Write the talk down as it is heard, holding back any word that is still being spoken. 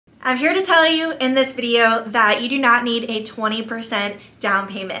I'm here to tell you in this video that you do not need a 20% down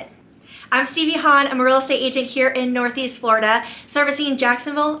payment. I'm Stevie Hahn. I'm a real estate agent here in Northeast Florida, servicing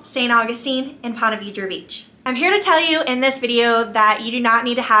Jacksonville, St. Augustine, and Ponte Vedra Beach. I'm here to tell you in this video that you do not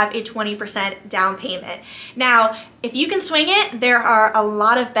need to have a 20% down payment. Now, if you can swing it, there are a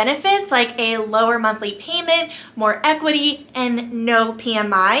lot of benefits like a lower monthly payment, more equity, and no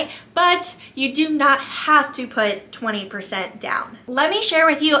PMI, but you do not have to put 20% down. Let me share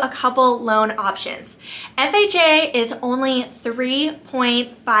with you a couple loan options. FHA is only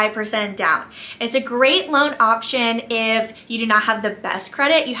 3.5% down. It's a great loan option if you do not have the best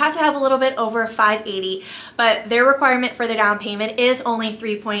credit. You have to have a little bit over 580, but their requirement for the down payment is only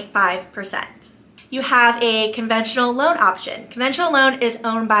 3.5%. You have a conventional loan option. Conventional loan is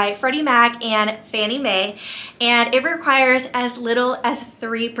owned by Freddie Mac and Fannie Mae, and it requires as little as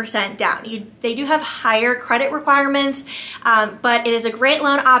 3% down. They do have higher credit requirements, but it is a great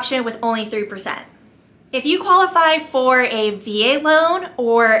loan option with only 3%. If you qualify for a VA loan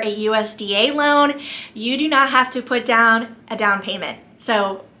or a USDA loan, you do not have to put down a down payment.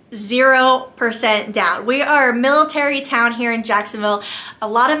 So 0% down. We are a military town here in Jacksonville. A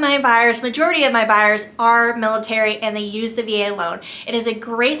lot of my buyers, majority of my buyers are military and they use the VA loan. It is a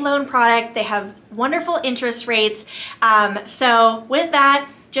great loan product. They have wonderful interest rates. So with that,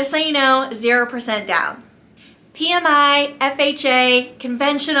 just so you know, 0% down. PMI, FHA,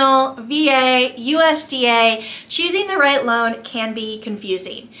 conventional, VA, USDA, choosing the right loan can be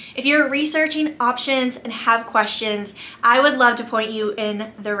confusing. If you're researching options and have questions, I would love to point you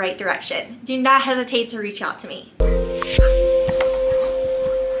in the right direction. Do not hesitate to reach out to me.